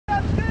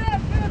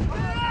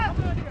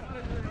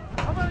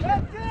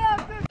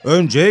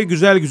Önce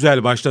güzel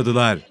güzel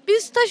başladılar.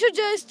 Biz taş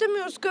ocağı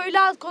istemiyoruz köylü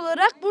halk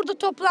olarak. Burada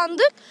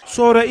toplandık.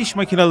 Sonra iş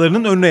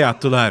makinelerinin önüne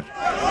yattılar.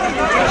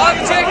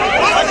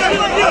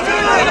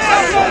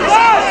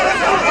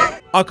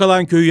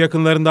 Akalan köyü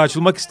yakınlarında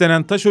açılmak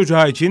istenen taş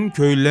ocağı için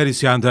köylüler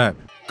isyanda.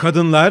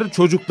 Kadınlar,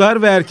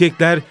 çocuklar ve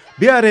erkekler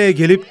bir araya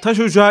gelip taş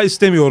ocağı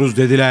istemiyoruz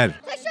dediler.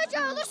 Taş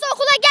ocağı olursa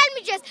okula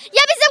gelmeyeceğiz.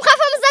 Ya bizim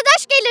kafamıza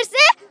taş gelirse?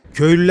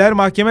 Köylüler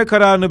mahkeme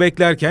kararını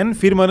beklerken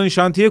firmanın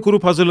şantiye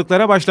kurup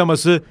hazırlıklara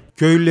başlaması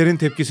köylülerin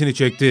tepkisini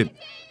çekti.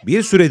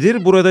 Bir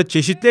süredir burada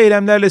çeşitli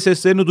eylemlerle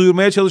seslerini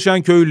duyurmaya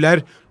çalışan köylüler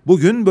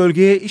bugün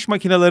bölgeye iş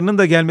makinelerinin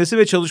de gelmesi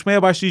ve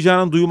çalışmaya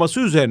başlayacağının duyulması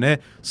üzerine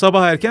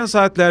sabah erken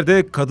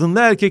saatlerde kadınlı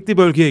erkekli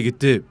bölgeye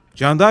gitti.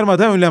 Jandarma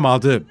da önlem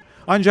aldı.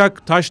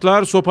 Ancak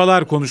taşlar,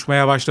 sopalar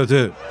konuşmaya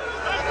başladı.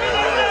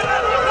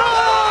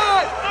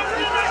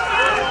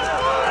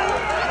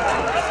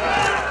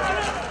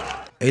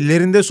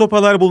 Ellerinde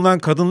sopalar bulunan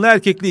kadınlı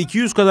erkekli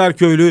 200 kadar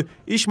köylü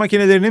iş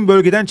makinelerinin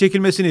bölgeden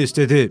çekilmesini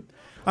istedi.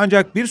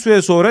 Ancak bir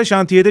süre sonra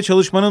şantiyede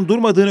çalışmanın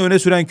durmadığını öne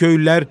süren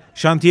köylüler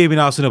şantiye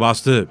binasını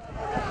bastı.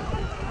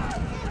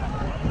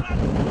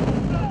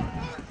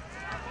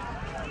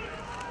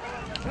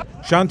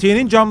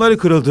 Şantiyenin camları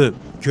kırıldı.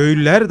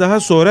 Köylüler daha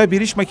sonra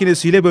bir iş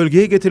makinesiyle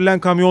bölgeye getirilen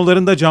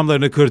kamyonların da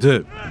camlarını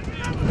kırdı.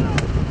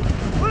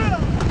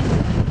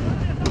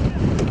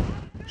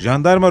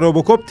 Jandarma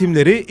Robocop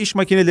timleri iş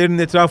makinelerinin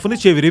etrafını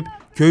çevirip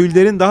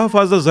köylülerin daha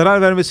fazla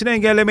zarar vermesini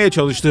engellemeye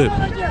çalıştı.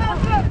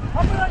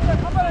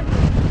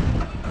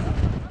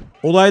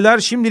 Olaylar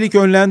şimdilik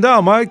önlendi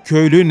ama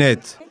köylü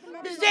net.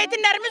 Biz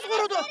zeytinlerimiz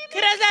kurudu.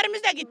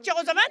 Kirazlarımız da gidecek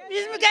o zaman.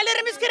 Bizim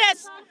gelirimiz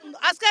kiraz.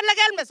 Askerle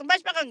gelmesin,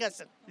 başbakan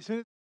gelsin.